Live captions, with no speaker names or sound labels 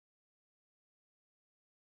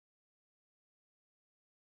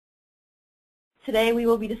Today we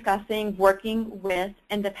will be discussing working with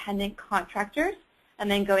independent contractors and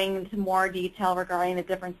then going into more detail regarding the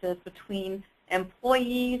differences between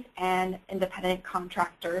employees and independent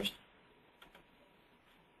contractors.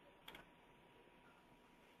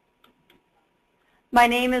 My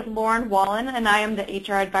name is Lauren Wallen and I am the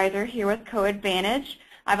HR advisor here with CoAdvantage.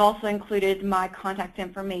 I've also included my contact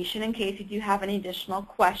information in case you do have any additional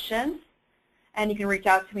questions. And you can reach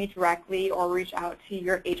out to me directly or reach out to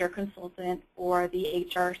your HR consultant or the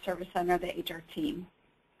HR service center, the HR team.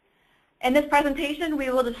 In this presentation, we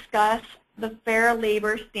will discuss the Fair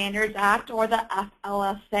Labor Standards Act, or the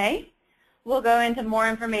FLSA. We'll go into more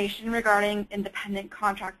information regarding independent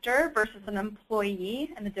contractor versus an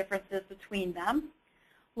employee and the differences between them.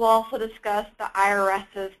 We'll also discuss the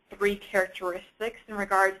IRS's 3 characteristics in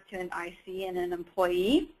regards to an IC and an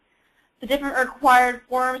employee, the different required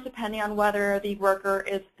forms depending on whether the worker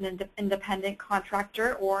is an independent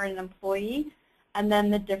contractor or an employee, and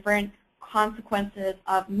then the different consequences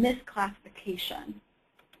of misclassification.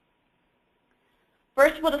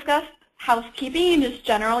 First, we'll discuss housekeeping and just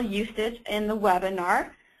general usage in the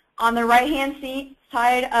webinar. On the right-hand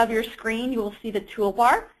side of your screen, you will see the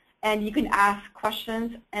toolbar, and you can ask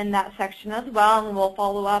questions in that section as well, and we'll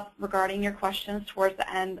follow up regarding your questions towards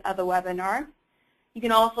the end of the webinar. You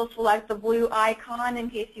can also select the blue icon in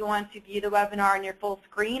case you want to view the webinar in your full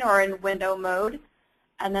screen or in window mode.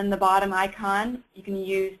 And then the bottom icon you can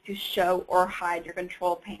use to show or hide your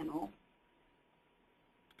control panel.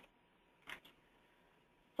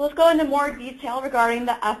 So let's go into more detail regarding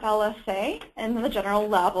the FLSA and the general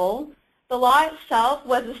level. The law itself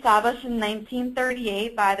was established in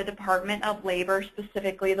 1938 by the Department of Labor,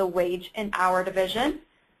 specifically the Wage and Hour Division.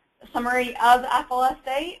 A summary of the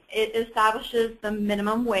FLSA: it establishes the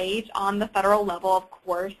minimum wage on the federal level, of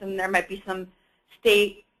course, and there might be some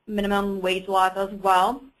state minimum wage laws as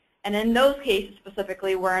well. And in those cases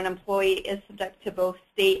specifically where an employee is subject to both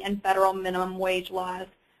state and federal minimum wage laws,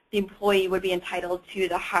 the employee would be entitled to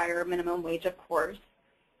the higher minimum wage, of course.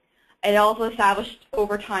 It also established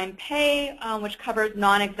overtime pay, which covers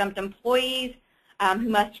non-exempt employees who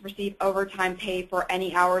must receive overtime pay for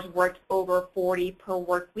any hours worked over 40 per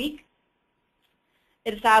work week.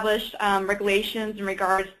 It established regulations in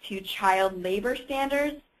regards to child labor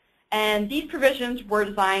standards, and these provisions were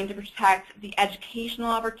designed to protect the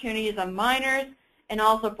educational opportunities of minors and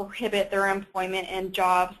also prohibit their employment in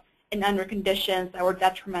jobs and under conditions that were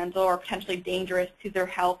detrimental or potentially dangerous to their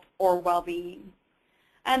health or well-being.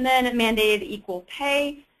 And then it mandated equal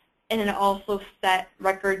pay, and it also set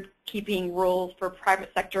record-keeping rules for private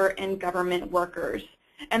sector and government workers.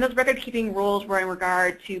 And those record-keeping rules were in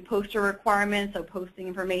regard to poster requirements, so posting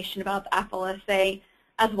information about the FLSA,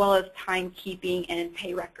 as well as timekeeping and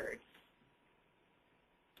pay records.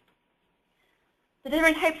 The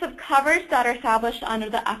different types of coverage that are established under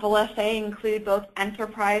the FLSA include both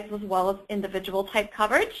enterprise as well as individual type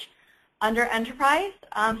coverage. Under enterprise,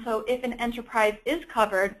 so if an enterprise is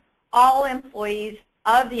covered, all employees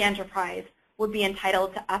of the enterprise would be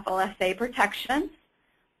entitled to FLSA protections.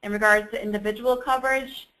 In regards to individual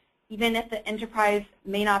coverage, even if the enterprise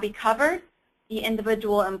may not be covered, the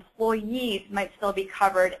individual employees might still be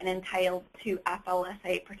covered and entitled to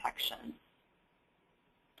FLSA protections.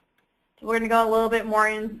 So we're going to go a little bit more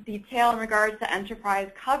in detail in regards to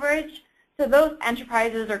enterprise coverage. So those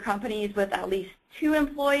enterprises or companies with at least 2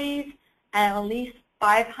 employees and at least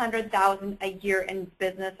 $500,000 a year in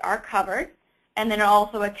business are covered. And then it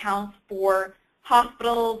also accounts for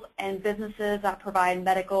hospitals and businesses that provide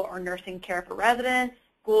medical or nursing care for residents,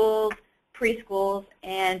 schools, preschools,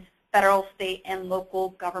 and federal, state, and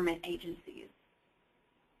local government agencies.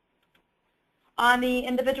 On the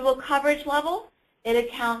individual coverage level, it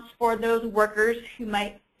accounts for those workers who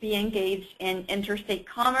might be engaged in interstate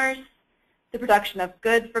commerce, the production of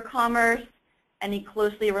goods for commerce, any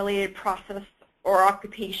closely related process or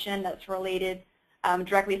occupation that's related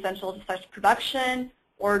directly essential to such production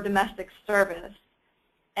or domestic service.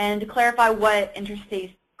 And to clarify what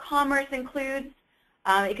interstate commerce includes,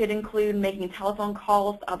 it could include making telephone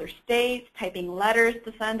calls to other states, typing letters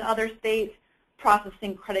to send to other states,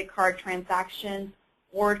 processing credit card transactions,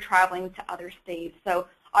 or traveling to other states. So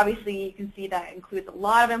obviously you can see that includes a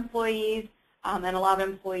lot of employees, and a lot of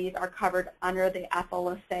employees are covered under the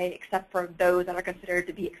FLSA except for those that are considered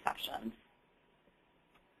to be exceptions.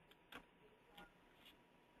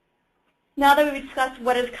 Now that we've discussed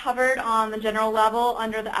what is covered on the general level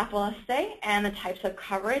under the FLSA and the types of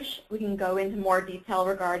coverage, we can go into more detail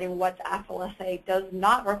regarding what the FLSA does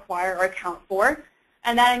not require or account for,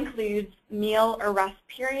 and that includes meal or rest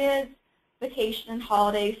periods, vacation,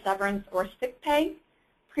 holiday, severance, or sick pay,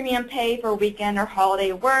 premium pay for weekend or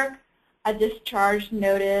holiday work, a discharge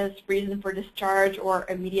notice, reason for discharge, or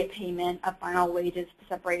immediate payment of final wages to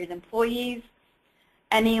separated employees,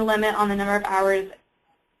 any limit on the number of hours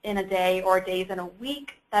in a day or days in a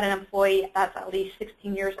week that an employee that's at least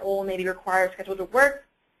 16 years old may be required scheduled to work,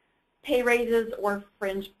 pay raises, or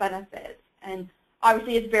fringe benefits. And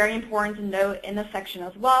obviously it's very important to note in the section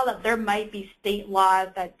as well that there might be state laws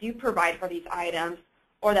that do provide for these items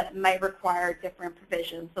or that might require different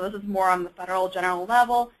provisions. So this is more on the federal general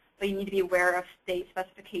level, but you need to be aware of state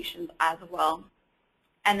specifications as well.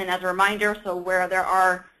 And then as a reminder, so where there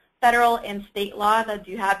are federal and state laws that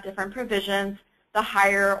do have different provisions, the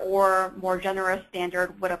higher or more generous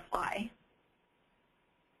standard would apply.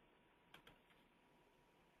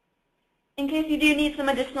 In case you do need some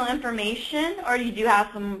additional information or you do have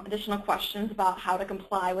some additional questions about how to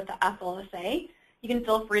comply with the FLSA, you can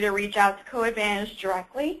feel free to reach out to CoAdvantage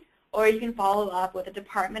directly, or you can follow up with the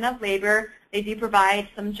Department of Labor. They do provide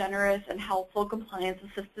some generous and helpful compliance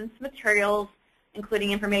assistance materials,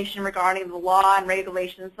 including information regarding the law and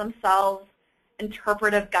regulations themselves,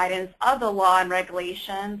 interpretive guidance of the law and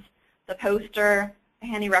regulations, the poster, a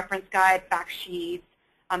handy reference guide, fact sheets,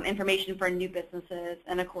 information for new businesses,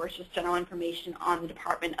 and of course just general information on the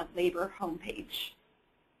Department of Labor homepage.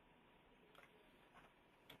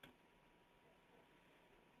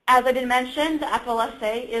 As I did mention, the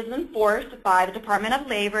FLSA is enforced by the Department of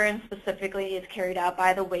Labor and specifically is carried out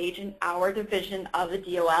by the Wage and Hour Division of the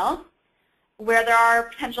DOL. Where there are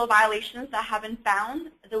potential violations that have been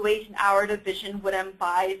found, the Wage and Hour Division would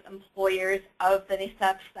advise employers of the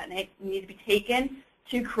steps that need to be taken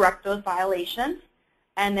to correct those violations,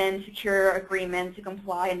 and then secure agreement to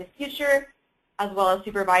comply in the future, as well as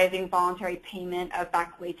supervising voluntary payment of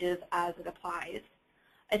back wages as it applies.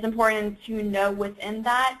 It's important to know within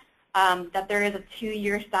that that there is a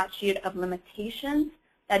 2-year statute of limitations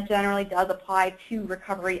that generally does apply to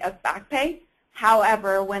recovery of back pay.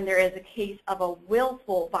 However, when there is a case of a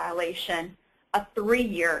willful violation, a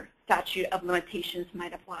 3-year statute of limitations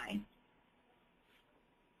might apply.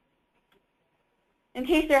 In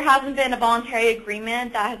case there hasn't been a voluntary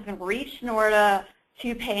agreement that has been reached in order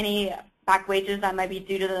to pay any back wages that might be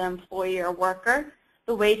due to the employee or worker,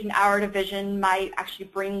 the Wage and Hour Division might actually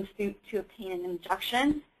bring suit to obtain an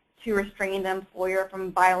injunction to restrain the employer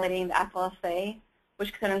from violating the FLSA,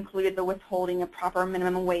 which could include the withholding of proper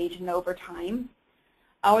minimum wage and overtime.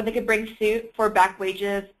 Or they could bring suit for back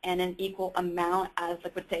wages and an equal amount as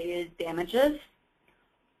liquidated damages.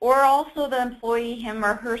 Or also the employee, him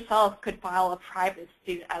or herself, could file a private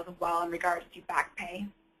suit as well in regards to back pay.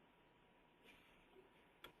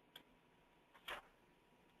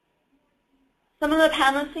 Some of the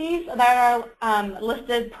penalties that are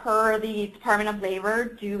listed per the Department of Labor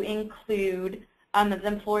do include the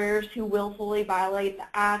employers who willfully violate the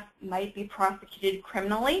act might be prosecuted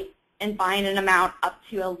criminally and fined an amount up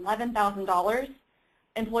to $11,000.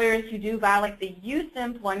 Employers who do violate the youth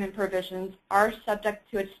employment provisions are subject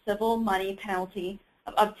to a civil money penalty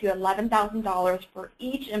of up to $11,000 for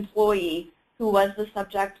each employee who was the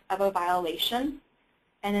subject of a violation.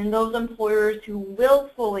 And then those employers who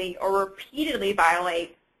willfully or repeatedly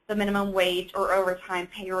violate the minimum wage or overtime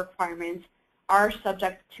pay requirements are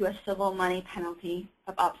subject to a civil money penalty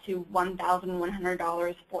of up to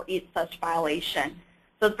 $1,100 for each such violation.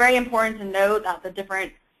 So it's very important to note that the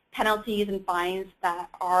different penalties and fines that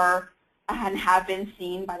are and have been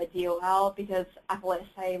seen by the DOL, because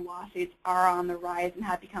FLSA lawsuits are on the rise and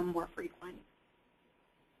have become more frequent.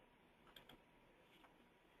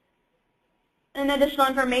 In additional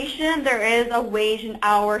information, there is a wage and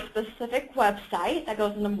hour specific website that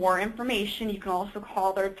goes into more information. You can also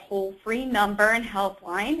call their toll-free number and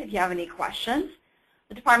helpline if you have any questions.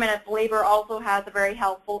 The Department of Labor also has a very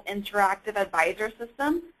helpful interactive advisor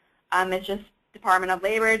system. It's just Department of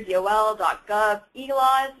Labor, DOL.gov,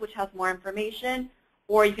 e-laws, which has more information,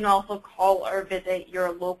 or you can also call or visit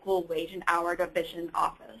your local Wage and Hour Division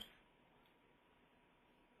office.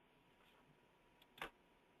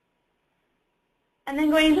 And then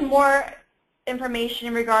going into more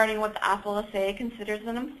information regarding what the FLSA considers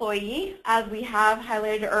an employee. As we have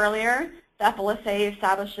highlighted earlier, the FLSA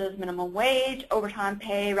establishes minimum wage, overtime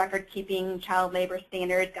pay, record keeping, child labor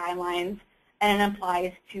standards, guidelines, and it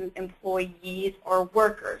applies to employees or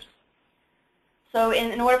workers. So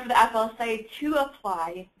in order for the FLSA to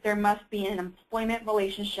apply, there must be an employment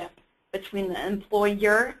relationship between the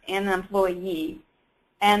employer and the employee.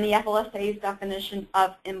 And the FLSA's definition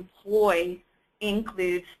of employ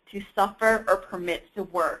includes to suffer or permit to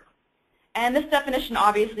work. And this definition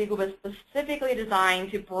obviously was specifically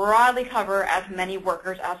designed to broadly cover as many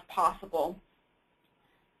workers as possible.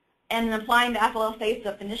 And in applying the FLSA's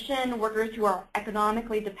definition, workers who are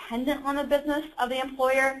economically dependent on the business of the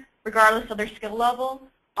employer, regardless of their skill level,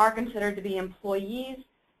 are considered to be employees,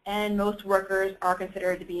 and most workers are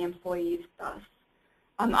considered to be employees thus.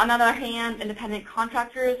 On the other hand, independent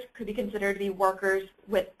contractors could be considered to be workers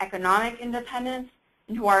with economic independence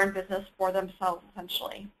and who are in business for themselves,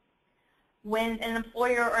 essentially. When an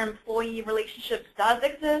employer or employee relationship does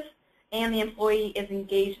exist and the employee is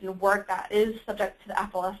engaged in work that is subject to the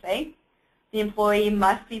FLSA, the employee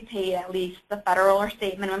must be paid at least the federal or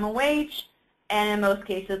state minimum wage, and in most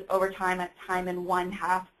cases overtime at time and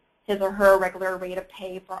 1/2 his or her regular rate of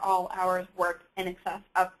pay for all hours worked in excess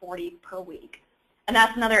of 40 per week. And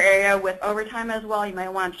that's another area with overtime as well. You might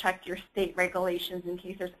want to check your state regulations in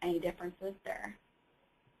case there's any differences there.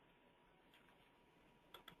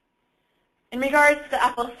 In regards to the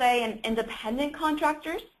FLSA and independent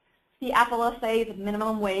contractors, the FLSA's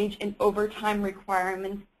minimum wage and overtime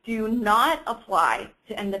requirements do not apply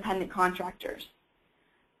to independent contractors.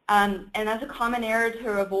 And that's a common error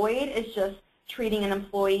to avoid is just treating an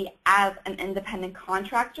employee as an independent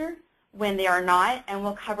contractor when they are not, and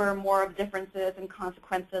we'll cover more of differences and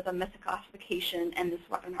consequences of misclassification in this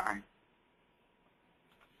webinar.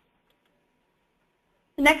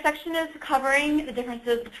 The next section is covering the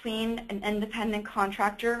differences between an independent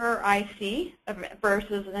contractor, or IC,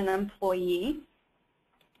 versus an employee.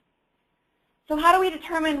 So how do we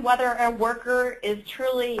determine whether a worker is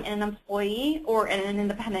truly an employee or an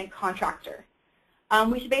independent contractor?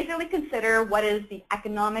 We should basically consider what is the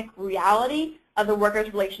economic reality of the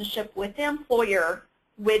worker's relationship with the employer,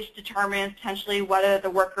 which determines potentially whether the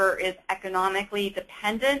worker is economically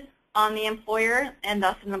dependent on the employer and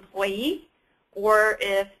thus an employee, or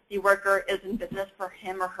if the worker is in business for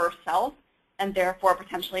him or herself and therefore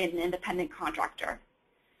potentially an independent contractor.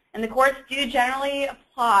 And the courts do generally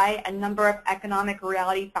apply a number of economic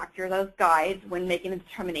reality factors as guides when making a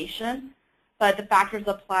determination, but the factors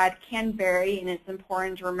applied can vary, and it's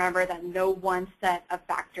important to remember that no one set of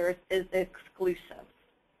factors is exclusive.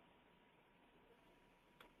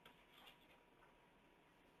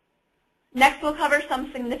 Next, we'll cover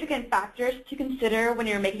some significant factors to consider when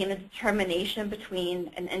you're making a determination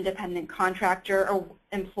between an independent contractor or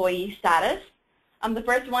employee status. The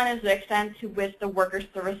first one is the extent to which the worker's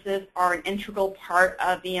services are an integral part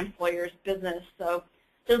of the employer's business. So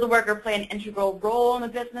does the worker play an integral role in the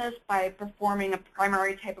business by performing a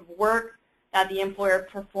primary type of work that the employer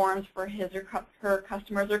performs for his or her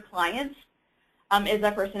customers or clients? Is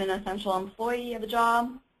that person an essential employee of the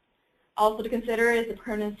job? Also to consider is the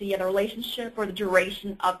permanency of the relationship or the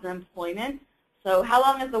duration of the employment. So how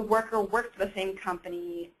long has the worker worked for the same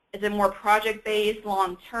company? Is it more project-based,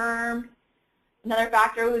 long-term? Another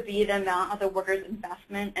factor would be the amount of the worker's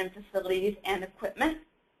investment in facilities and equipment.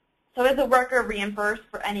 So is the worker reimbursed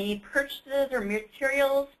for any purchases or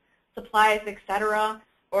materials, supplies, etc.,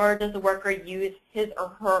 or does the worker use his or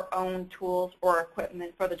her own tools or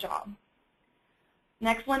equipment for the job?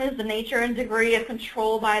 Next one is the nature and degree of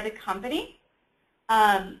control by the company.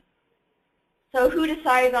 So who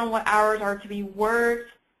decides on what hours are to be worked?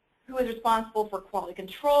 Who is responsible for quality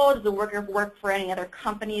control? Does the worker work for any other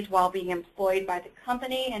companies while being employed by the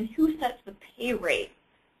company? And who sets the pay rate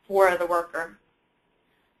for the worker?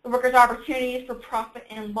 The worker's opportunities for profit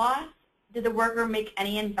and loss. Did the worker make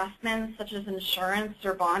any investments such as insurance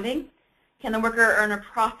or bonding? Can the worker earn a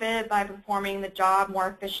profit by performing the job more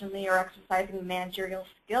efficiently or exercising managerial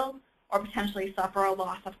skill, or potentially suffer a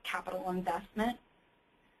loss of capital investment?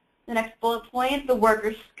 The next bullet point, the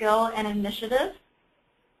worker's skill and initiative.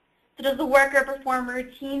 So does the worker perform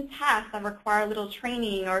routine tasks that require little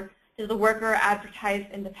training, or does the worker advertise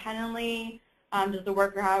independently? Does the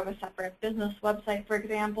worker have a separate business website, for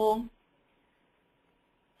example?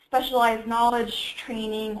 Specialized knowledge,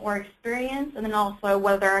 training, or experience, and then also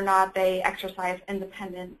whether or not they exercise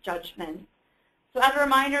independent judgment. So as a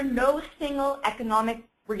reminder, no single economic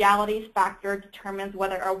realities factor determines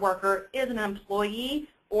whether a worker is an employee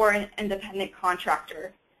or an independent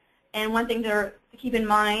contractor. And one thing to keep in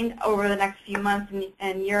mind over the next few months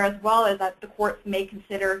and year as well is that the courts may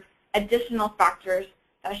consider additional factors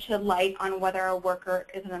that shed light on whether a worker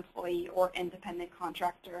is an employee or independent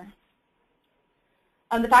contractor.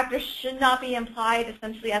 The factors should not be implied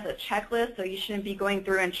essentially as a checklist, so you shouldn't be going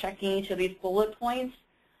through and checking each of these bullet points.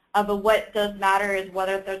 But what does matter is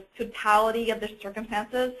whether the totality of the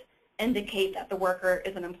circumstances indicate that the worker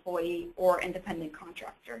is an employee or independent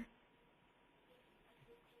contractor.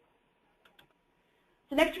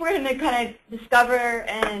 So next we're going to kind of discover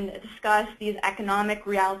and discuss these economic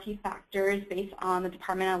reality factors based on the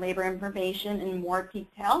Department of Labor information in more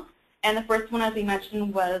detail. And the first one, as we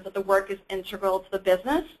mentioned, was that the work is integral to the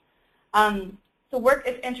business. So work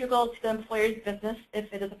is integral to the employer's business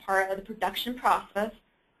if it is a part of the production process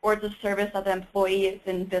or it's a service that the employee is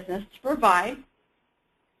in business to provide.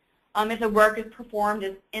 If the work is performed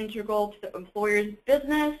as integral to the employer's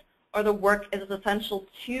business or the work is essential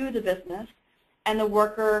to the business, and the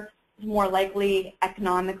worker is more likely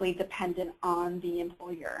economically dependent on the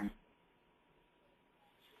employer.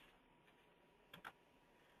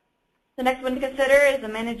 The next one to consider is the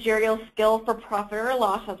managerial skill for profit or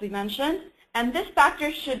loss, as we mentioned. And this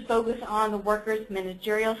factor should focus on the worker's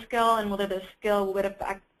managerial skill and whether the skill would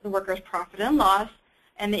affect the worker's profit and loss.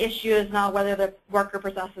 And the issue is not whether the worker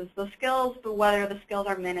possesses the skills, but whether the skills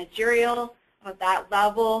are managerial at that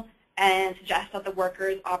level and suggest that the worker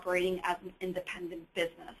is operating as an independent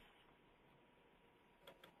business.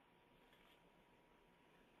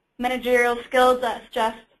 Managerial skills that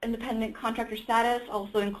suggest independent contractor status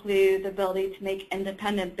also include the ability to make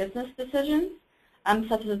independent business decisions,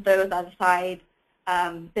 such as those that decide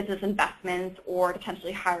business investments or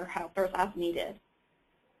potentially hire helpers as needed.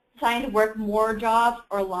 Deciding to work more jobs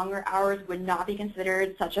or longer hours would not be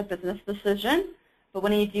considered such a business decision, but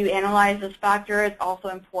when you do analyze this factor, it's also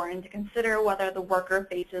important to consider whether the worker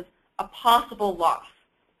faces a possible loss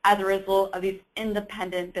as a result of these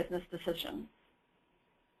independent business decisions.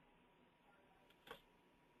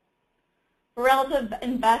 For relative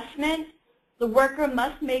investment, the worker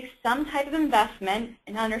must make some type of investment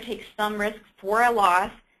and undertake some risk for a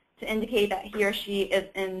loss to indicate that he or she is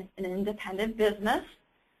in an independent business.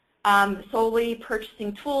 Solely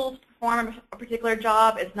purchasing tools to perform a particular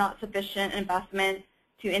job is not sufficient investment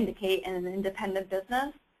to indicate an independent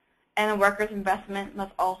business, and the worker's investment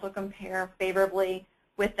must also compare favorably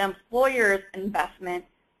with the employer's investment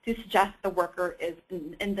to suggest the worker is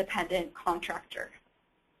an independent contractor.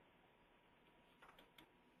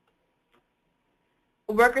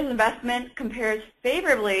 A worker's investment compares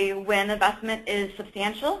favorably when investment is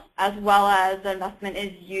substantial, as well as the investment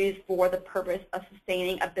is used for the purpose of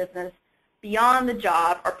sustaining a business beyond the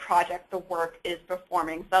job or project the work is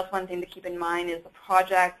performing. So that's one thing to keep in mind is the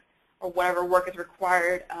project or whatever work is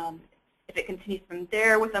required, if it continues from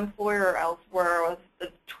there with the employer or elsewhere, or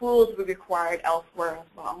the tools will be required elsewhere as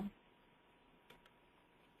well.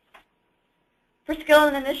 For skill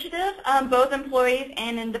and initiative, both employees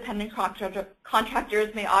and independent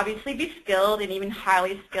contractors may obviously be skilled and even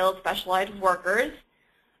highly skilled specialized workers.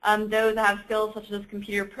 Those that have skills such as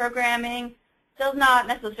computer programming does not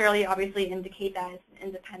necessarily obviously indicate that it's an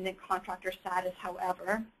independent contractor status,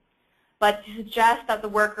 however. But to suggest that the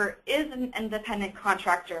worker is an independent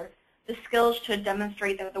contractor, the skills should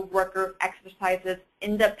demonstrate that the worker exercises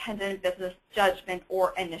independent business judgment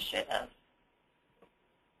or initiative.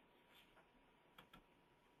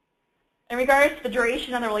 In regards to the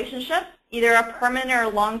duration of the relationship, either a permanent or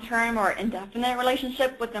long-term or indefinite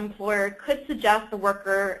relationship with the employer could suggest the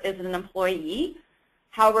worker is an employee.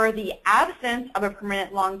 However, the absence of a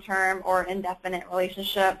permanent, long-term, or indefinite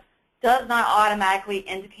relationship does not automatically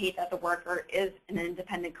indicate that the worker is an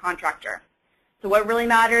independent contractor. So what really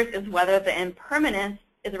matters is whether the impermanence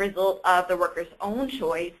is a result of the worker's own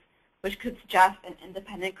choice, which could suggest an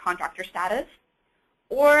independent contractor status,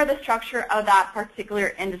 or the structure of that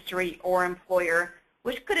particular industry or employer,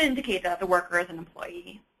 which could indicate that the worker is an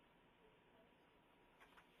employee.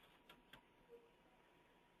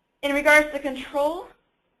 In regards to control,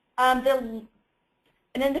 an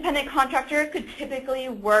independent contractor could typically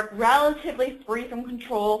work relatively free from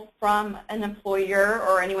control from an employer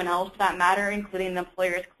or anyone else for that matter, including the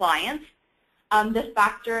employer's clients. This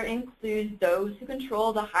factor includes those who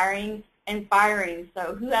control the hiring and firing,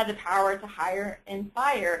 so who has the power to hire and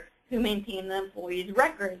fire, who maintain the employee's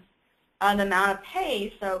records, the amount of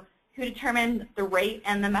pay, so who determines the rate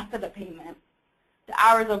and the method of payment, the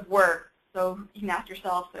hours of work, so you can ask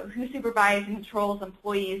yourself, so who supervises and controls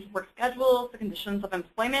employees' work schedules, the conditions of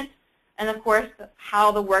employment, and of course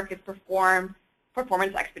how the work is performed,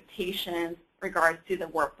 performance expectations in regards to the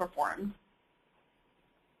work performed.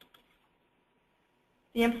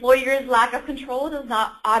 The employer's lack of control does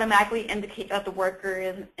not automatically indicate that the worker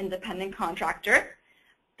is an independent contractor.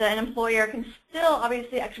 The employer can still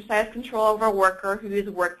obviously exercise control over a worker who is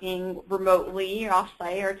working remotely,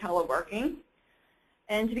 off-site, or teleworking.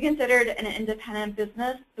 And to be considered an independent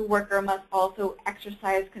business, the worker must also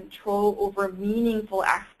exercise control over meaningful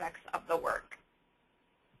aspects of the work.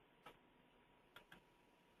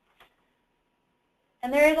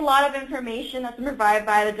 And there is a lot of information that's provided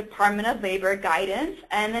by the Department of Labor guidance,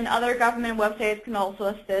 and then other government websites can also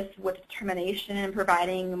assist with determination and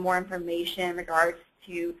providing more information in regards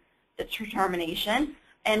to the determination.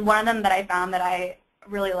 And one of them that I found that I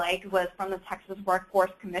really liked was from the Texas Workforce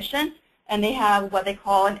Commission, and they have what they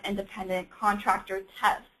call an independent contractor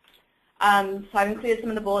test. So I've included some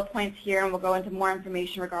of the bullet points here, and we'll go into more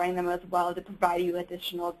information regarding them as well to provide you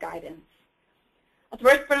additional guidance.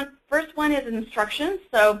 The first one is instructions.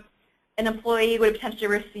 So an employee would potentially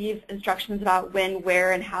receive instructions about when,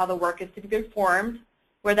 where, and how the work is to be performed,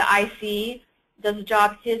 where the IC does the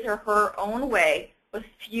job his or her own way with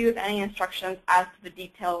few, if any, instructions as to the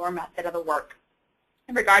detail or method of the work.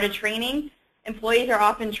 In regard to training, employees are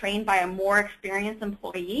often trained by a more experienced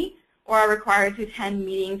employee or are required to attend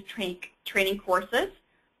meetings, training courses,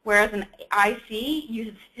 whereas an IC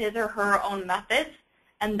uses his or her own methods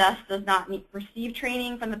and thus does not receive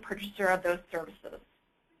training from the purchaser of those services.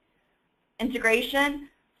 Integration,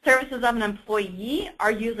 services of an employee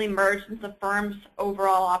are usually merged into the firm's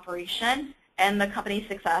overall operation, and the company's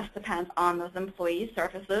success depends on those employees'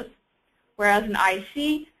 services. Whereas an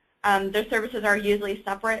IC, their services are usually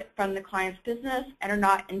separate from the client's business and are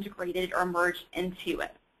not integrated or merged into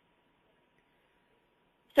it.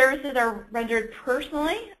 Services are rendered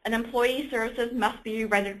personally. An employee's services must be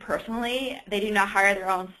rendered personally. They do not hire their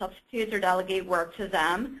own substitutes or delegate work to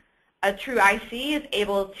them. A true IC is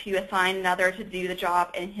able to assign another to do the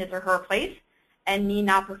job in his or her place and need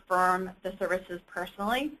not perform the services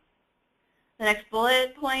personally. The next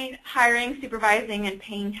bullet point, hiring, supervising, and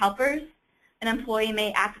paying helpers. An employee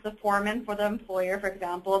may act as a foreman for the employer, for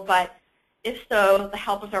example, but if so, the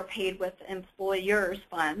helpers are paid with the employer's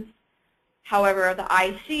funds. However, the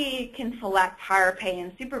IC can select, hire, pay,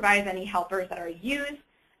 and supervise any helpers that are used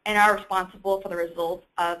and are responsible for the results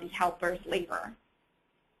of the helper's labor.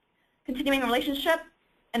 Continuing relationship,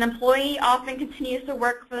 an employee often continues to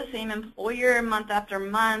work for the same employer month after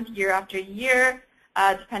month, year after year,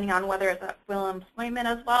 depending on whether it's at-will employment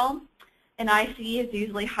as well. An IC is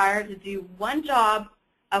usually hired to do one job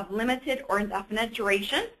of limited or indefinite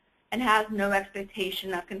duration and has no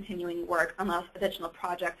expectation of continuing work unless additional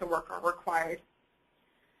projects or work are required.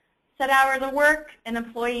 Set hours of work, an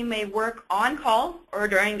employee may work on call or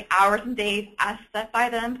during hours and days as set by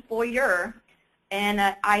the employer. And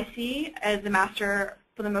an IC is the master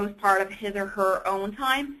for the most part of his or her own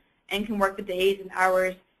time and can work the days and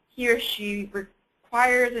hours he or she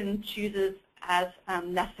requires and chooses as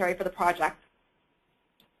necessary for the project.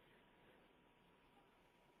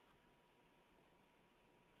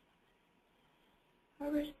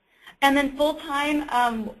 And then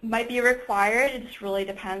full-time might be required. It just really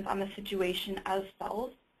depends on the situation as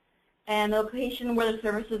well. And the location where the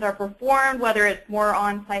services are performed, whether it's more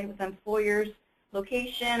on-site with the employer's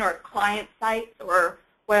location or client sites, or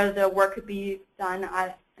whether the work could be done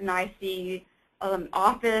at an IC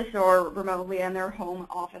office or remotely in their home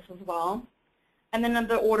office as well. And then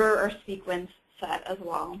the order or sequence set as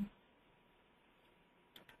well.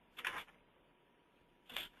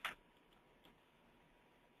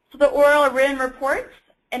 So the oral or written reports,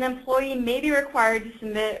 an employee may be required to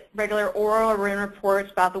submit regular oral or written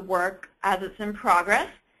reports about the work as it's in progress,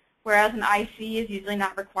 whereas an IC is usually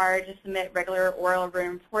not required to submit regular oral or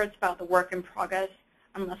written reports about the work in progress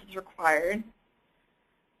unless it's required.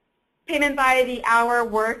 Payment by the hour,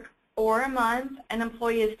 work, or a month. An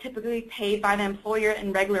employee is typically paid by the employer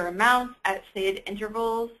in regular amounts at stated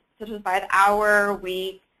intervals, such as by the hour,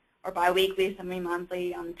 week, or biweekly,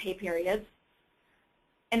 semi-monthly pay periods.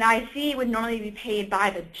 An IC would normally be paid by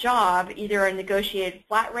the job, either a negotiated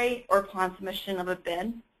flat rate or upon submission of a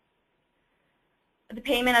bid. The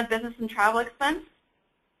payment of business and travel expense.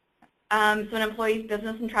 So an employee's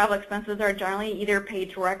business and travel expenses are generally either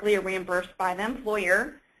paid directly or reimbursed by the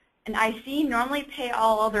employer. An IC normally pay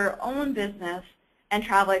all of their own business and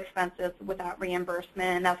travel expenses without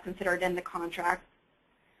reimbursement, and that's considered in the contract.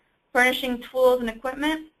 Furnishing tools and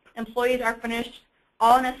equipment. Employees are furnished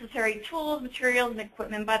all necessary tools, materials, and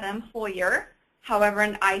equipment by the employer. However,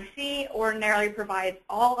 an IC ordinarily provides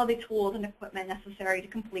all of the tools and equipment necessary to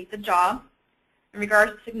complete the job. In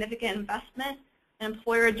regards to significant investment, an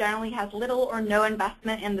employer generally has little or no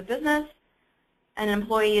investment in the business. An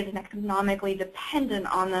employee is economically dependent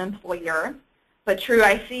on the employer, but true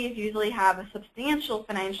ICs usually have a substantial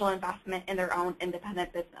financial investment in their own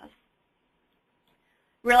independent business.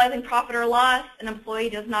 Realizing profit or loss, an employee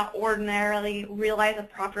does not ordinarily realize a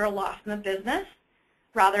profit or loss in the business.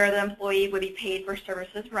 Rather, the employee would be paid for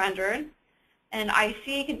services rendered. And an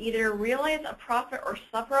IC can either realize a profit or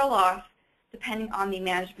suffer a loss depending on the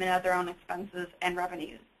management of their own expenses and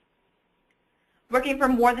revenues. Working for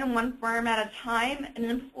more than one firm at a time, an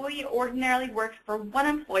employee ordinarily works for one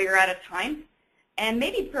employer at a time and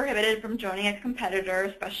may be prohibited from joining a competitor,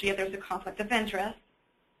 especially if there's a conflict of interest.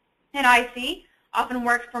 An IC often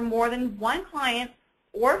works for more than one client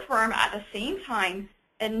or firm at the same time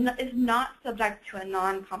and is not subject to a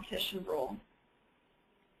non-competition rule.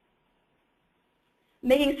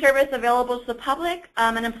 Making service available to the public.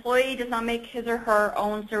 An employee does not make his or her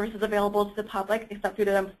own services available to the public except through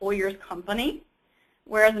the employer's company,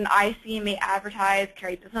 whereas an IC may advertise,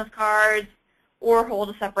 carry business cards, or hold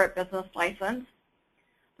a separate business license.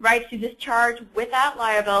 The right to discharge without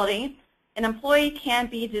liability. An employee can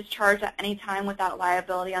be discharged at any time without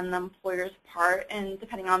liability on the employer's part, and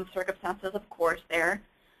depending on the circumstances, of course, there.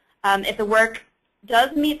 If the work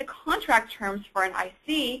does meet the contract terms for an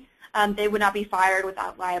IC, they would not be fired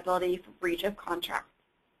without liability for breach of contract.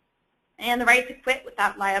 And the right to quit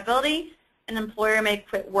without liability. An employer may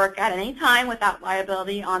quit work at any time without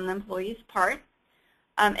liability on the employee's part.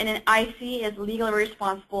 And an IC is legally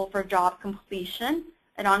responsible for job completion,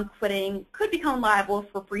 and on quitting could become liable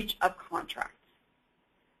for breach of contract.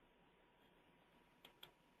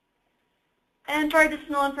 And for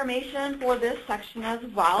additional information for this section as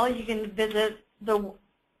well, you can visit the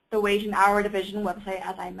Wage and Hour Division website,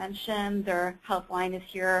 as I mentioned. Their helpline is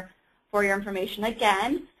here for your information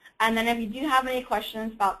again. And then if you do have any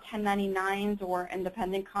questions about 1099s or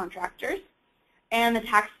independent contractors and the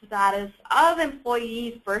tax status of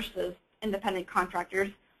employees versus independent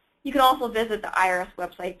contractors, you can also visit the IRS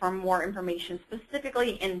website for more information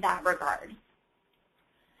specifically in that regard.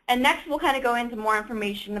 And next we'll kind of go into more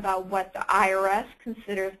information about what the IRS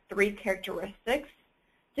considers 3 characteristics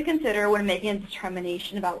to consider when making a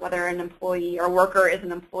determination about whether an employee or worker is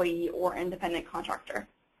an employee or independent contractor.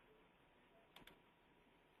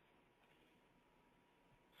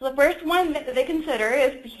 So the first one that they consider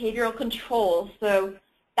is behavioral control. So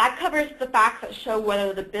that covers the facts that show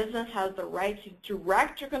whether the business has the right to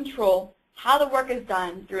direct or control how the work is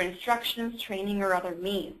done through instructions, training, or other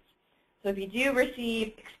means. So if you do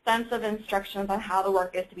receive extensive instructions on how the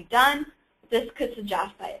work is to be done, this could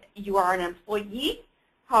suggest that you are an employee.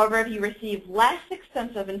 However, if you receive less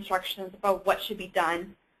extensive instructions about what should be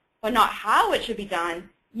done, but not how it should be done,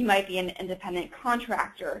 you might be an independent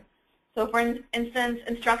contractor. So for instance,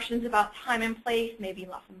 instructions about time and place may be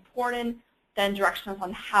less important than directions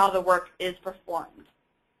on how the work is performed.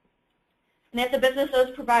 And if the business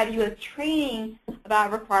does provide you with training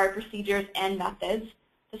about required procedures and methods,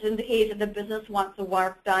 this indicates that the business wants the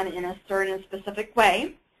work done in a certain specific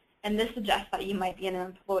way, and this suggests that you might be an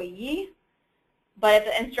employee. But if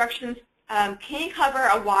the instructions can cover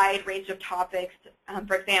a wide range of topics,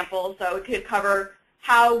 for example, so it could cover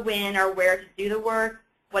how, when, or where to do the work,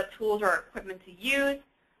 what tools or equipment to use,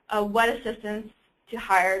 what assistance to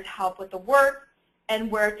hire to help with the work, and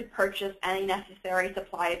where to purchase any necessary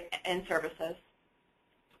supplies and services.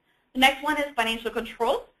 The next one is financial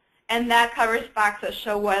control, and that covers facts that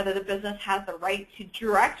show whether the business has the right to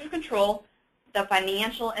direct or control the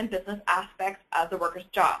financial and business aspects of the worker's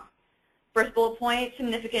job. First bullet point,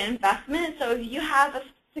 significant investment. So if you have a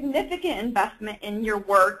significant investment in your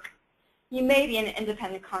work, you may be an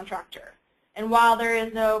independent contractor. And while there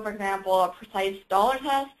is no, for example, a precise dollar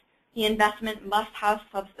test, the investment must have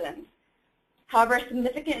substance. However,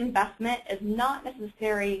 significant investment is not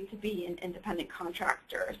necessary to be an independent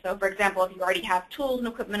contractor. So for example, if you already have tools and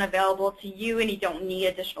equipment available to you and you don't need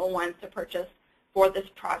additional ones to purchase for this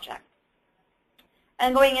project.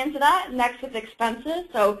 And going into that, next is expenses.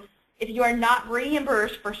 So if you are not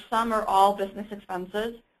reimbursed for some or all business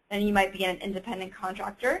expenses, then you might be an independent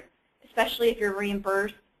contractor, especially if you're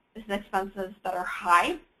reimbursed business expenses that are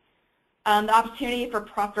high. The opportunity for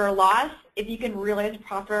profit or loss, if you can realize a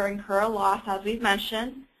profit or incur a loss, as we've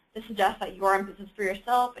mentioned, this suggests that you are in business for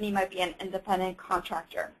yourself and you might be an independent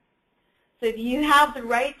contractor. So if you have the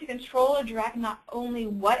right to control or direct not only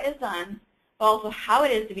what is done, but also how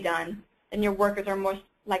it is to be done, then your workers are most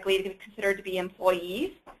likely to be considered to be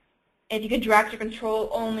employees. If you can direct or control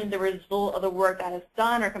only the result of the work that is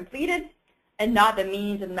done or completed, and not the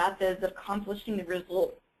means and methods of accomplishing the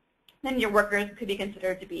result, then your workers could be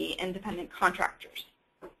considered to be independent contractors.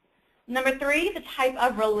 Number 3, the type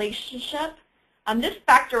of relationship. This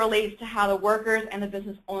factor relates to how the workers and the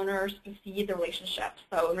business owners perceive the relationship.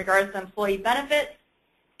 So in regards to employee benefits,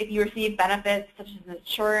 if you receive benefits such as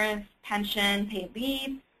insurance, pension, paid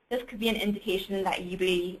leave, this could be an indication that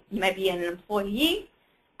you might be an employee.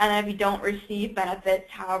 And if you don't receive benefits,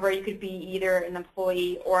 however, you could be either an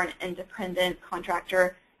employee or an independent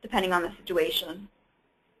contractor, depending on the situation.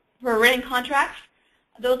 For written contracts,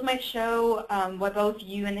 those might show what both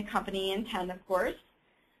you and the company intend, of course.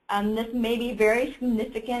 This may be very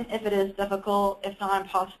significant if it is difficult, if not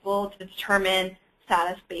impossible, to determine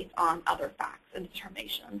status based on other facts and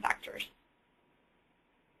determination factors.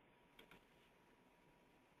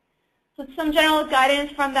 So some general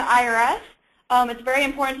guidance from the IRS. It's very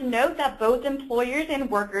important to note that both employers and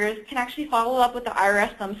workers can actually follow up with the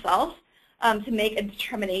IRS themselves to make a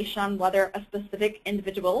determination on whether a specific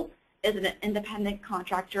individual is an independent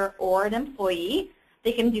contractor or an employee.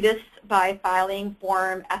 They can do this by filing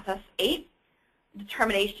Form SS-8,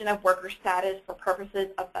 determination of worker status for purposes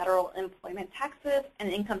of federal employment taxes and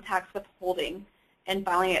income tax withholding, and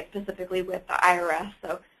filing it specifically with the IRS.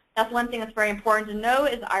 So that's one thing that's very important to know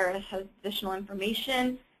is the IRS has additional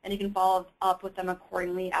information, and you can follow up with them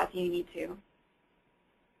accordingly as you need to.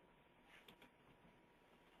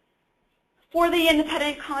 For the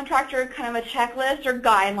independent contractor, kind of a checklist or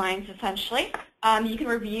guidelines, essentially, you can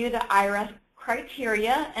review the IRS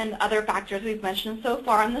criteria and other factors we've mentioned so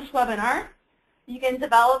far in this webinar. You can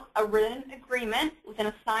develop a written agreement with an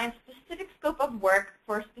assigned specific scope of work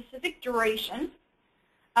for a specific duration.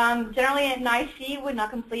 Generally, an IC would not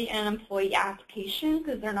complete an employee application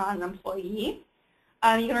because they're not an employee.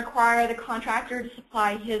 You can require the contractor to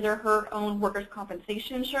supply his or her own workers'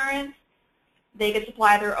 compensation insurance. They could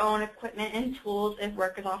supply their own equipment and tools if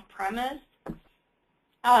work is off-premise.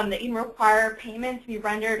 They can require payment to be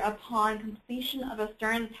rendered upon completion of a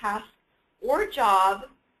certain task or job.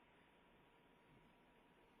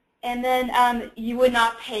 And then you would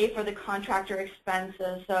not pay for the contractor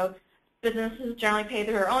expenses. So businesses generally pay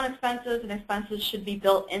their own expenses, and expenses should be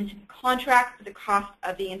built into the contract for the cost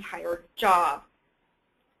of the entire job.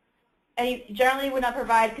 And you generally would not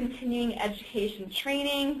provide continuing education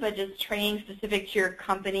training, but just training specific to your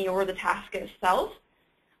company or the task itself.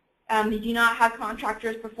 You do not have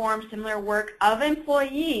contractors perform similar work of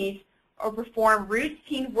employees or perform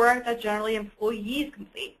routine work that generally employees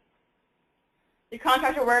complete. The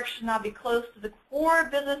contractor work should not be close to the core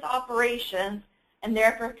business operations and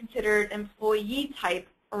therefore considered employee type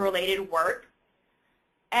or related work.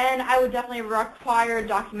 And I would definitely require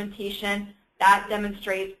documentation that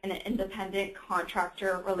demonstrates an independent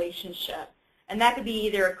contractor relationship. And that could be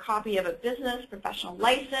either a copy of a business professional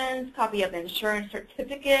license, copy of the insurance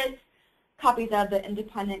certificate, copies of the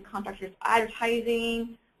independent contractor's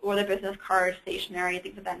advertising, or the business card, stationery,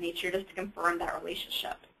 things of that nature, just to confirm that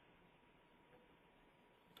relationship.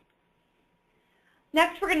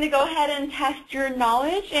 Next, we're going to go ahead and test your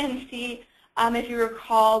knowledge and see if you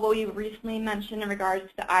recall what we recently mentioned in regards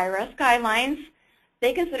to the IRS guidelines.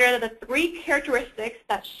 They consider the 3 characteristics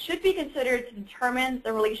that should be considered to determine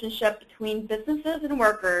the relationship between businesses and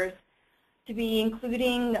workers to be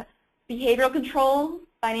including behavioral control,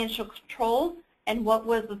 financial control, and what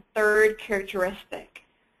was the 3rd characteristic.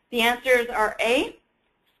 The answers are A,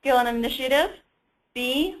 skill and initiative,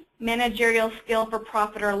 B, managerial skill for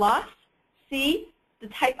profit or loss, C, the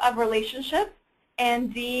type of relationship,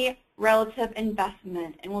 and D, relative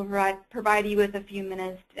investment. And we'll provide you with a few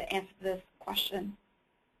minutes to answer this question.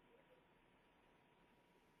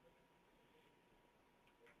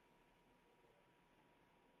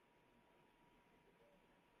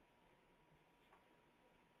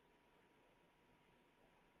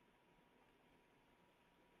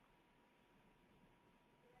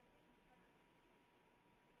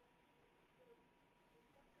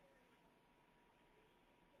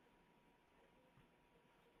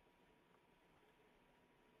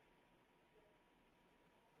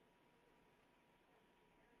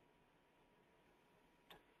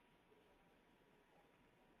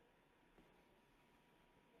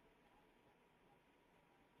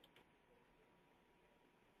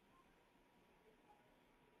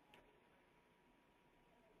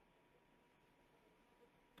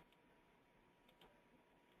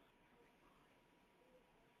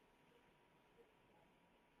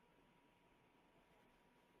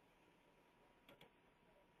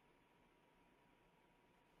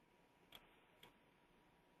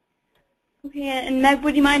 Okay, and Meg,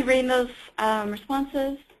 would you mind reading those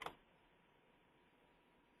responses?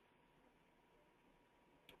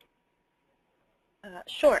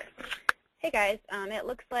 Sure. Hey guys, it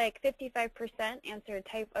looks like 55% answered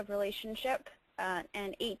type of relationship,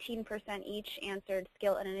 and 18% each answered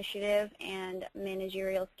skill and initiative and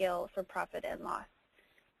managerial skill for profit and loss,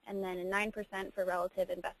 and then 9% for relative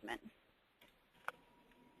investment.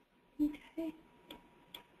 Okay.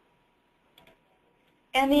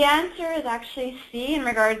 And the answer is actually C in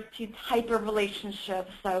regards to type of relationship.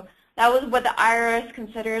 So that was what the IRS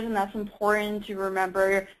considers, and that's important to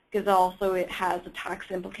remember because also it has the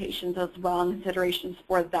tax implications as well and considerations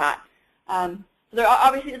for that. So there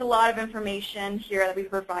obviously is a lot of information here that we've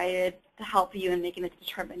provided to help you in making this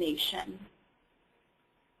determination.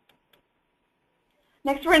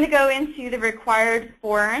 Next, we're going to go into the required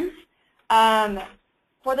forms.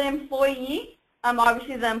 For the employee,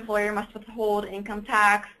 obviously the employer must withhold income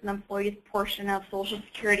tax, an employee's portion of Social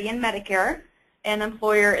Security and Medicare. An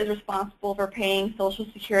employer is responsible for paying Social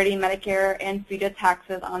Security, Medicare, and FICA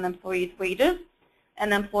taxes on the employee's wages.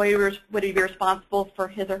 And the employee would be responsible for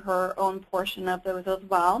his or her own portion of those as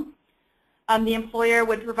well. The employer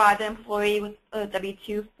would provide the employee with a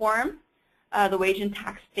W-2 form, the wage and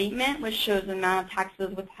tax statement, which shows the amount of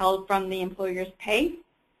taxes withheld from the employer's pay.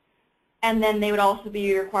 And then they would also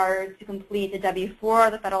be required to complete the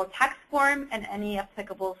W-4, the federal tax form, and any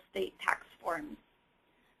applicable state tax forms.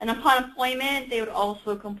 And upon employment, they would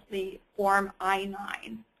also complete Form I-9.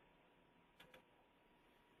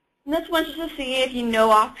 And this one's just to see if you know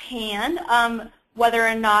offhand whether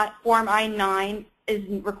or not Form I-9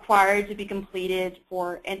 is required to be completed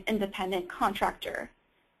for an independent contractor.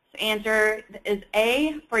 So answer is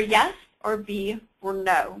A for yes or B for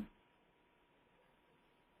no.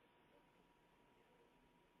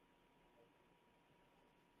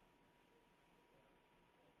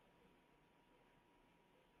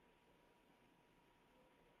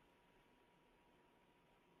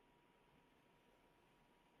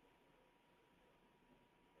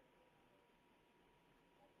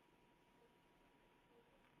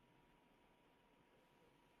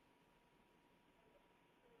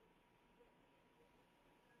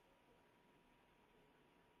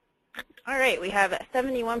 All right, we have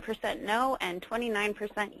 71% no and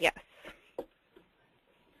 29% yes.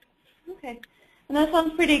 Okay, and that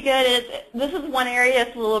sounds pretty good. This is one area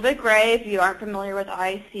that's a little bit gray if you aren't familiar with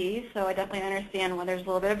IC, so I definitely understand why there's a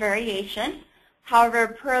little bit of variation. However,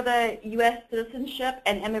 per the U.S. Citizenship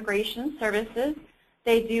and Immigration Services,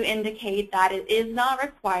 they do indicate that it is not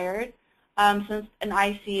required since an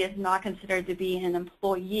IC is not considered to be an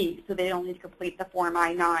employee, so they don't need to complete the Form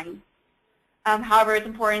I-9. However, it's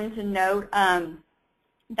important to note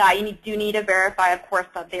that you do need to verify, of course,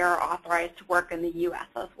 that they are authorized to work in the U.S.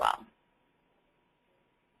 as well.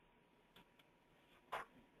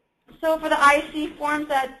 So for the IC forms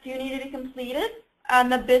that do need to be completed,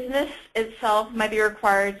 the business itself might be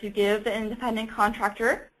required to give the independent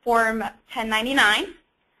contractor Form 1099,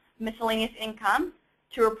 miscellaneous income,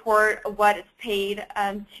 to report what is paid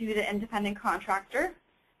to the independent contractor.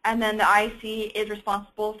 And then the IC is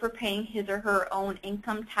responsible for paying his or her own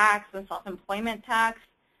income tax and self-employment tax.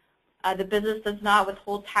 The business does not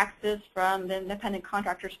withhold taxes from the independent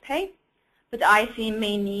contractor's pay, but the IC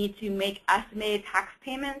may need to make estimated tax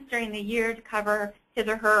payments during the year to cover his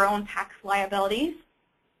or her own tax liabilities.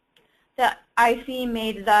 The IC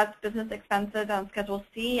may deduct business expenses on Schedule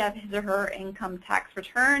C of his or her income tax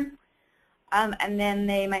return, and then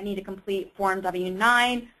they might need to complete Form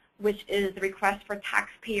W-9, which is the request for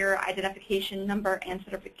taxpayer identification number and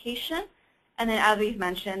certification. And then as we've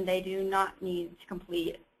mentioned, they do not need to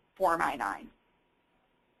complete Form I-9.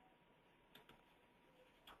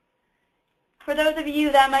 For those of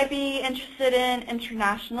you that might be interested in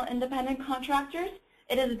international independent contractors,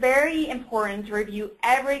 it is very important to review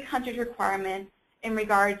every country's requirement in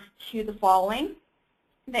regards to the following: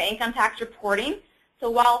 the income tax reporting.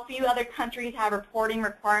 So while few other countries have reporting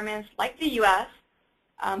requirements like the U.S.,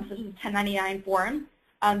 such as the 1099 form,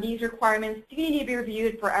 these requirements do need to be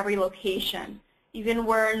reviewed for every location. Even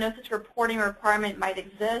where no such reporting requirement might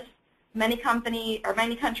exist, many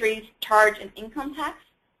countries charge an income tax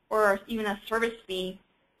or even a service fee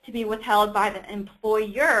to be withheld by the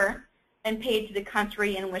employer and paid to the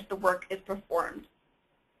country in which the work is performed.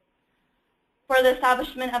 For the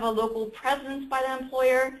establishment of a local presence by the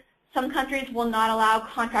employer, some countries will not allow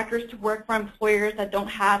contractors to work for employers that don't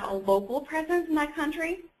have a local presence in that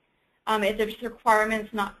country. If this requirement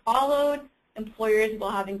is not followed, employers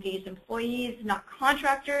will have engaged employees, not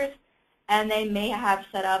contractors, and they may have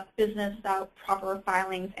set up business without proper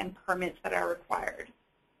filings and permits that are required.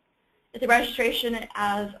 Is the registration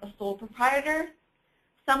as a sole proprietor?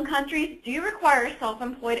 Some countries do require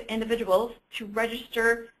self-employed individuals to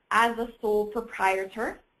register as a sole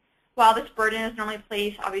proprietor. While this burden is normally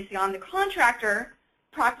placed, obviously, on the contractor,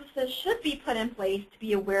 practices should be put in place to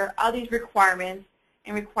be aware of these requirements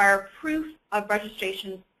and require proof of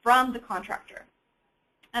registration from the contractor.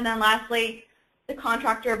 And then lastly, the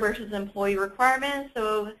contractor versus employee requirements.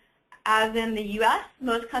 So as in the U.S.,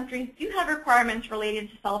 most countries do have requirements related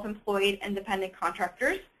to self-employed independent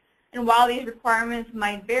contractors. And while these requirements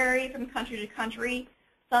might vary from country to country,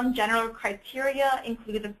 some general criteria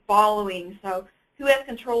include the following. So who has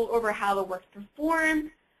control over how the work is performed?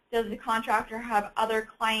 Does the contractor have other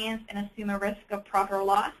clients and assume a risk of profit or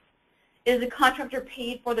loss? Is the contractor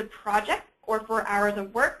paid for the project or for hours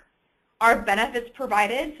of work? Are benefits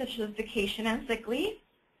provided, such as vacation and sick leave?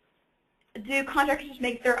 Do contractors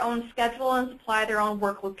make their own schedule and supply their own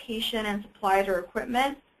work location and supplies or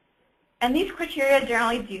equipment? And these criteria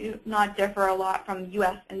generally do not differ a lot from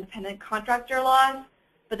U.S. independent contractor laws,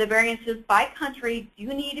 but the variances by country do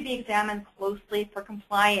need to be examined closely for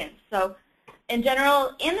compliance. So in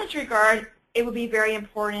general, in this regard, it would be very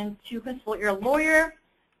important to consult your lawyer,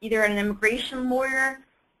 either an immigration lawyer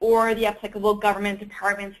or the applicable government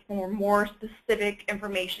departments for more specific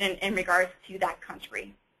information in regards to that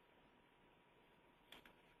country.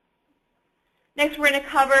 Next, we're going to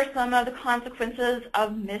cover some of the consequences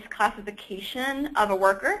of misclassification of a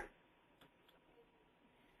worker.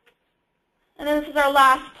 And then this is our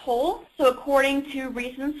last poll. So according to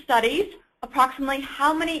recent studies, approximately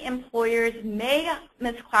how many employers may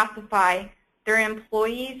misclassify their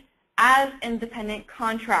employees as independent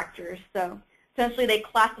contractors? So essentially they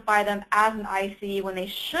classify them as an IC when they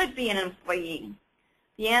should be an employee.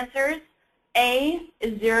 The answers: A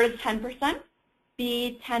is 0 to 10%,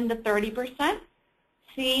 B 10 to 30%,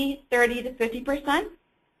 C 30 to 50%,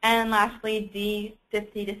 and lastly D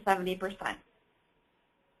 50 to 70%.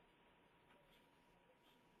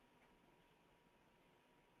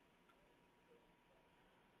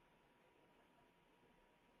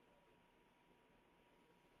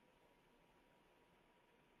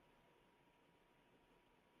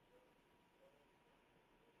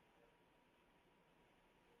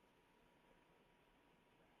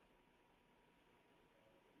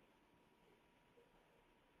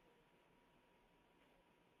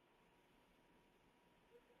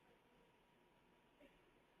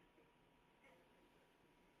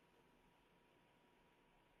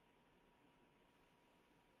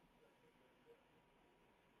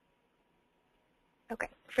 Okay,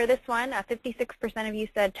 for this one, 56% of you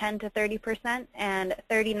said 10 to 30%, and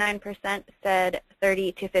 39% said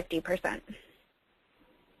 30 to 50%.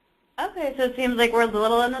 Okay, so it seems like we're a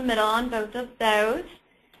little in the middle on both of those.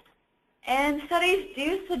 And studies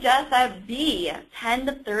do suggest that B, 10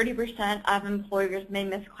 to 30% of employers may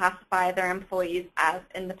misclassify their employees as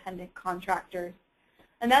independent contractors.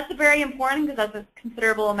 And that's very important because that's a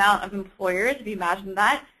considerable amount of employers, if you imagine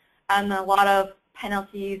that, and a lot of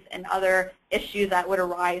penalties and other issues that would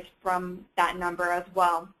arise from that number as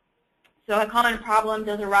well. So a common problem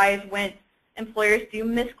does arise when employers do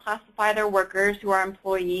misclassify their workers who are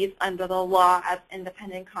employees under the law as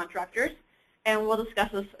independent contractors, and we'll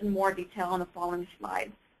discuss this in more detail on the following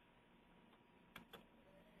slides.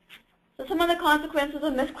 So some of the consequences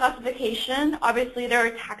of misclassification: obviously there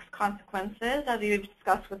are tax consequences, as we've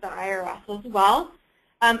discussed with the IRS as well.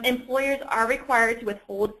 Employers are required to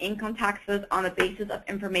withhold income taxes on the basis of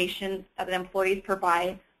information that the employees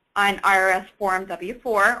provide on IRS Form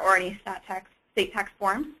W-4 or any state tax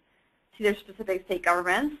forms to their specific state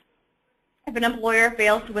governments. If an employer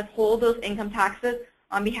fails to withhold those income taxes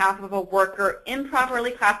on behalf of a worker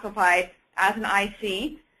improperly classified as an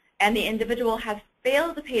IC, and the individual has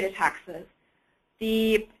failed to pay the taxes,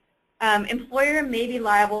 the employer may be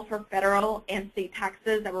liable for federal and state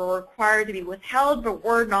taxes that were required to be withheld but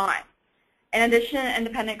were not. In addition,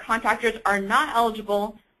 independent contractors are not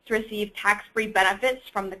eligible to receive tax-free benefits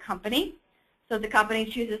from the company. So if the company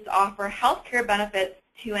chooses to offer health care benefits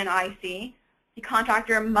to an IC, the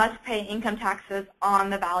contractor must pay income taxes on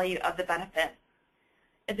the value of the benefit.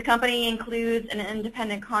 If the company includes an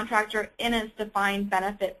independent contractor in its defined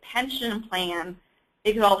benefit pension plan,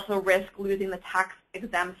 it could also risk losing the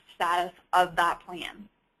tax-exempt status of that plan.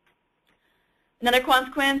 Another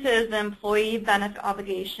consequence is the employee benefit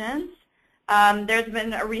obligations. There's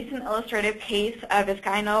been a recent illustrative case of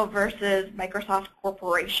Vizcaino versus Microsoft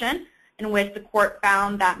Corporation, in which the court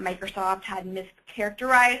found that Microsoft had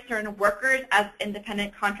mischaracterized certain workers as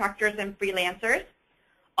independent contractors and freelancers.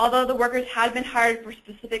 Although the workers had been hired for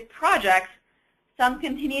specific projects, some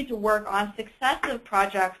continued to work on successive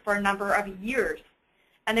projects for a number of years.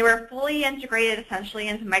 And they were fully integrated essentially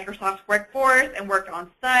into Microsoft's workforce and worked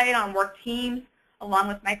on site, on work teams, along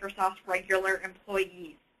with Microsoft's regular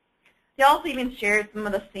employees. They also even shared some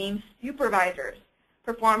of the same supervisors,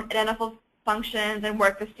 performed identical functions, and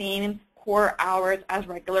worked the same core hours as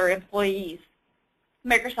regular employees.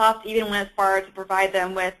 Microsoft even went as far as to provide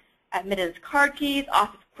them with admittance card keys,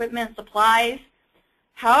 office equipment, supplies.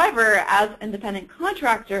 However, as independent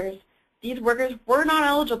contractors, these workers were not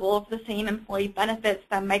eligible for the same employee benefits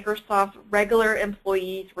that Microsoft's regular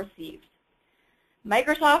employees received.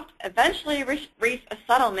 Microsoft eventually reached a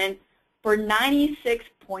settlement for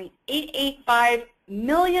 $96.885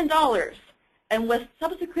 million and was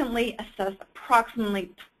subsequently assessed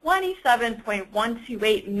approximately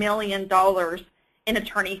 $27.128 million in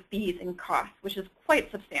attorney fees and costs, which is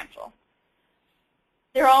quite substantial.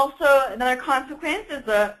 There are also another consequence is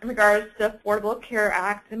in regards to Affordable Care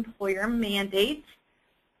Act employer mandates.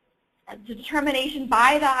 the determination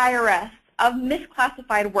by the IRS of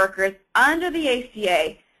misclassified workers under the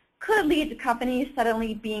ACA could lead to companies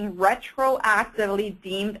suddenly being retroactively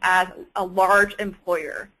deemed as a large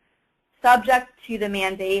employer, subject to the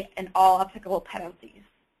mandate and all applicable penalties.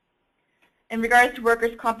 In regards to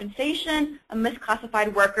workers' compensation, a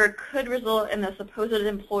misclassified worker could result in the supposed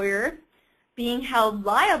employer being held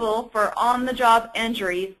liable for on-the-job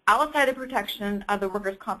injuries outside the protection of the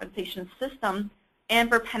workers' compensation system and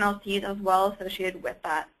for penalties as well associated with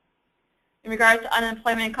that. In regards to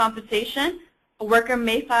unemployment compensation, a worker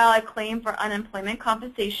may file a claim for unemployment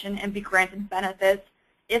compensation and be granted benefits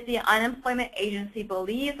if the unemployment agency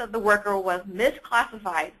believes that the worker was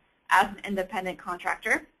misclassified as an independent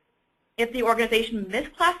contractor. If the organization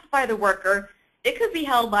misclassified the worker, it could be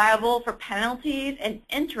held liable for penalties and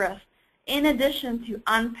interest in addition to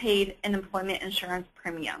unpaid unemployment insurance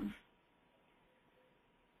premiums.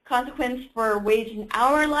 Consequence for wage and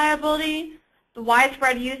hour liability. The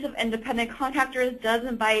widespread use of independent contractors does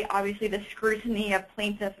invite, obviously, the scrutiny of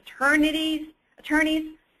plaintiff attorneys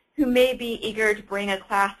who may be eager to bring a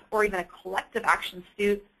class or even a collective action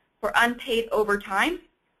suit for unpaid overtime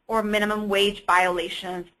or minimum wage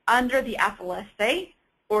violations under the FLSA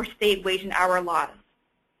or state wage and hour laws.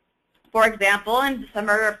 For example, in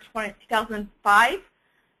December of 2005,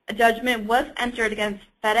 a judgment was entered against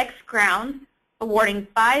FedEx Ground, awarding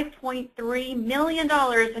 $5.3 million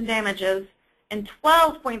in damages and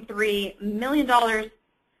 $12.3 million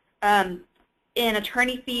in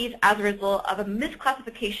attorney fees as a result of a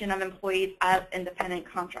misclassification of employees as independent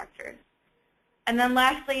contractors. And then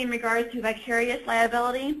lastly, in regards to vicarious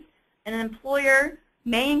liability, an employer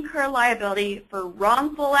may incur liability for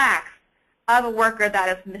wrongful acts of a worker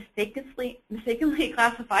that is mistakenly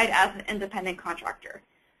classified as an independent contractor.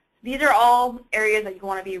 These are all areas that you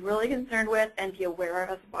want to be really concerned with and be aware of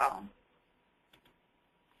as well.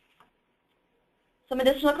 Some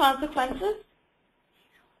additional consequences.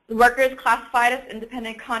 The workers classified as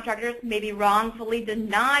independent contractors may be wrongfully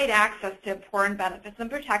denied access to important benefits and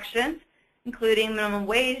protections, including minimum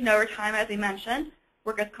wage and overtime, as we mentioned,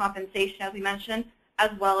 workers' compensation, as we mentioned, as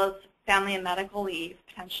well as family and medical leave,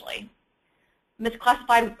 potentially.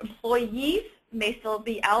 Misclassified employees may still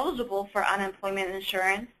be eligible for unemployment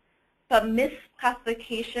insurance, but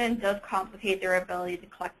misclassification does complicate their ability to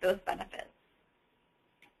collect those benefits.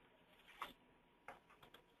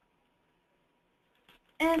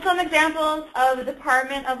 And some examples of the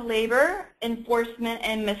Department of Labor enforcement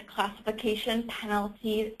and misclassification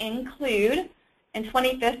penalties include, in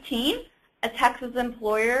 2015, a Texas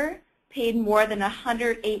employer paid more than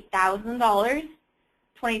 $108,000.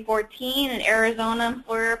 2014, an Arizona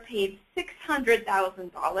employer paid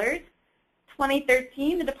 $600,000.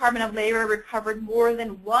 2013, the Department of Labor recovered more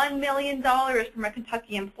than $1 million from a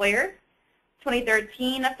Kentucky employer.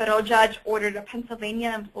 2013, a federal judge ordered a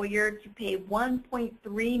Pennsylvania employer to pay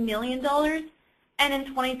 $1.3 million. And in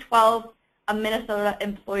 2012, a Minnesota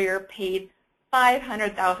employer paid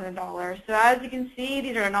 $500,000. So as you can see,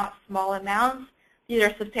 these are not small amounts. These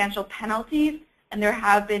are substantial penalties, and there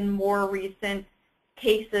have been more recent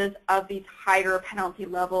cases of these higher penalty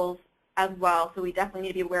levels as well. So we definitely need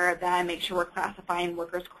to be aware of that and make sure we're classifying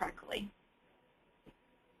workers correctly.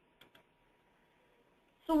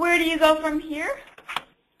 So where do you go from here?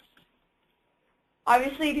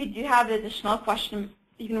 Obviously, if you do have additional questions,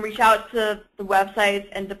 you can reach out to the websites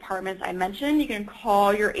and departments I mentioned. You can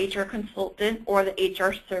call your HR consultant or the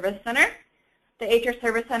HR Service Center. The HR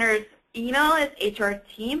Service Center's email is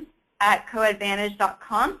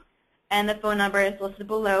hrteam@coadvantage.com, and the phone number is listed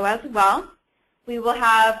below as well. We will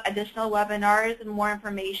have additional webinars and more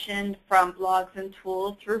information from blogs and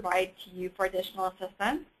tools to provide to you for additional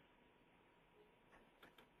assistance.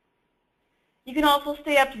 You can also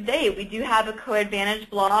stay up to date. We do have a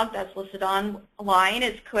CoAdvantage blog that's listed online.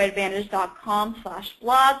 It's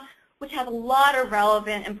coadvantage.com/blog, which has a lot of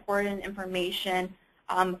relevant, important information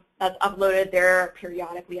that's uploaded there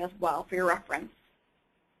periodically as well for your reference.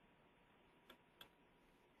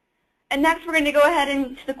 And next, we're going to go ahead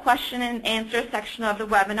into the question and answer section of the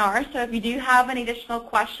webinar. So if you do have any additional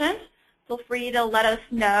questions, feel free to let us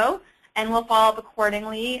know, and we'll follow up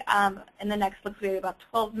accordingly in the next, looks like about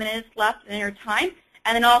 12 minutes left in your time.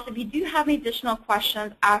 And then also, if you do have any additional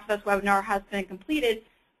questions after this webinar has been completed,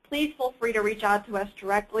 please feel free to reach out to us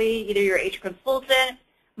directly, either your HR consultant,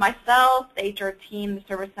 myself, the HR team, the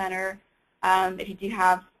Service Center, if you do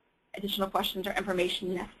have additional questions or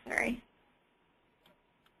information necessary.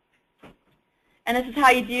 And this is how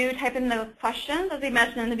you do type in the questions, as we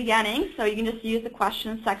mentioned in the beginning. So you can just use the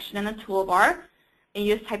questions section in the toolbar. And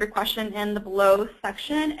you just type your question in the below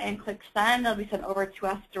section and click send. It'll be sent over to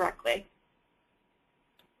us directly.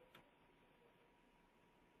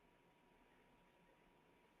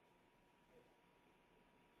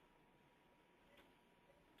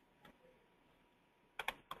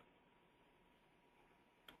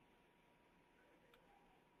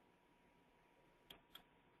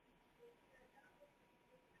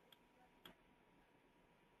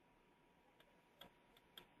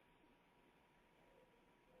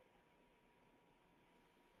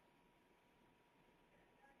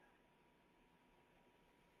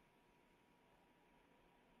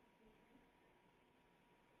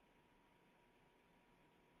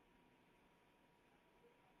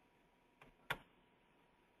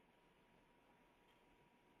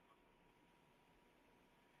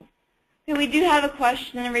 Okay, we do have a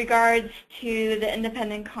question in regards to the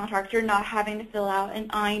independent contractor not having to fill out an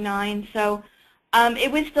I-9. So it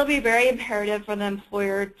would still be very imperative for the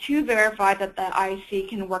employer to verify that the IC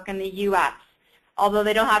can work in the U.S. Although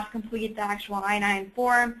they don't have to complete the actual I-9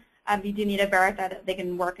 form, you do need to verify that they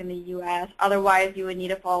can work in the U.S. Otherwise, you would need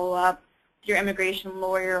to follow up with your immigration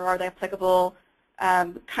lawyer or the applicable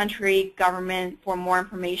country government for more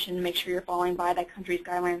information to make sure you're following by that country's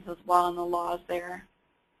guidelines as well and the laws there.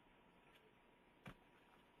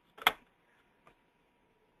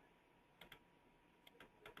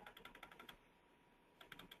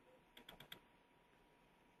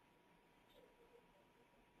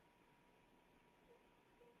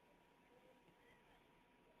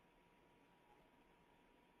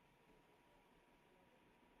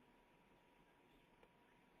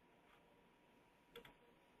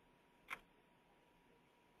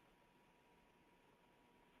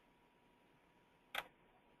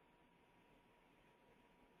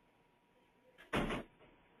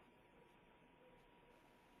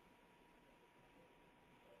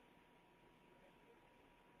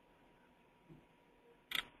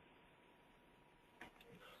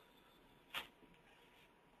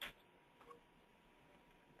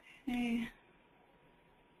 Okay.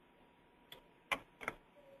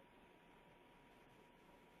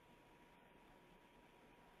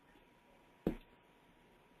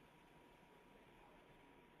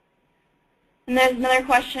 And there's another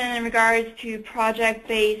question in regards to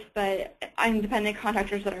project-based but independent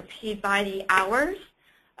contractors that are paid by the hours,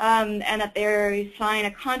 and that they sign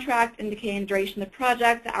a contract indicating the duration of the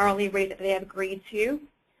project, the hourly rate that they have agreed to.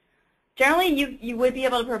 Generally, you would be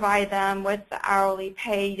able to provide them with the hourly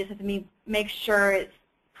pay. You just have to make sure it's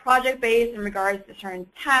project-based in regards to certain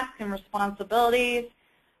tasks and responsibilities.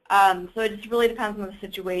 So it just really depends on the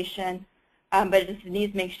situation. But it just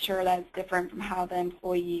needs to make sure that it's different from how the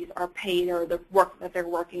employees are paid or the work that they're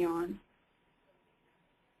working on.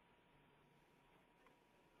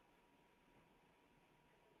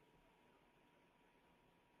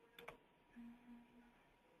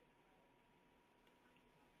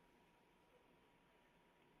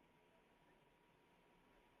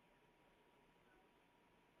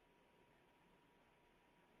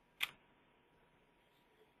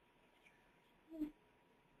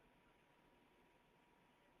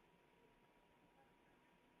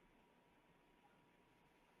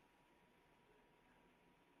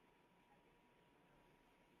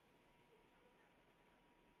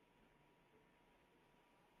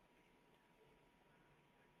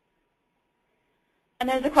 And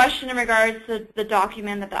there's a question in regards to the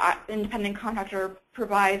document that the independent contractor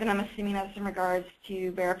provides, and I'm assuming that's in regards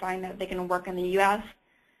to verifying that they can work in the U.S.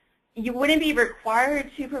 You wouldn't be required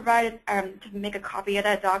to provide to make a copy of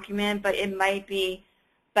that document, but it might be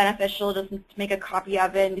beneficial just to make a copy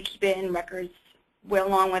of it and to keep it in records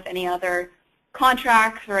along with any other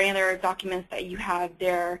contracts or any other documents that you have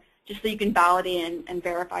there, just so you can validate and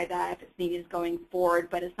verify that if it's needed going forward,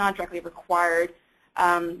 but it's not directly required.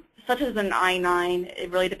 Such as an I-9,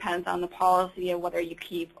 it really depends on the policy of whether you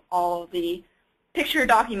keep all of the picture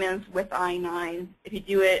documents with I-9. If you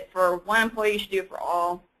do it for one employee, you should do it for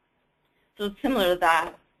all. So it's similar to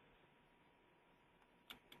that.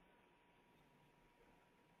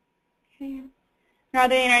 Okay. Are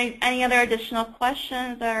there any other additional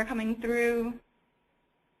questions that are coming through?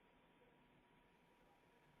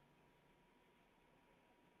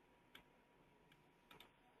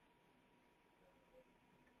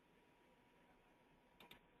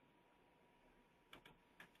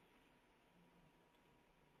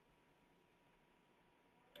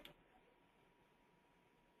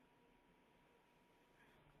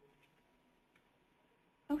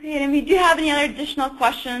 Okay, and if you do have any other additional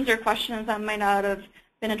questions or questions that might not have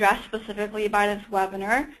been addressed specifically by this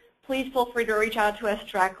webinar, please feel free to reach out to us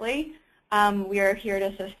directly. We are here to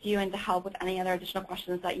assist you and to help with any other additional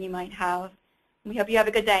questions that you might have. We hope you have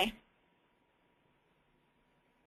a good day.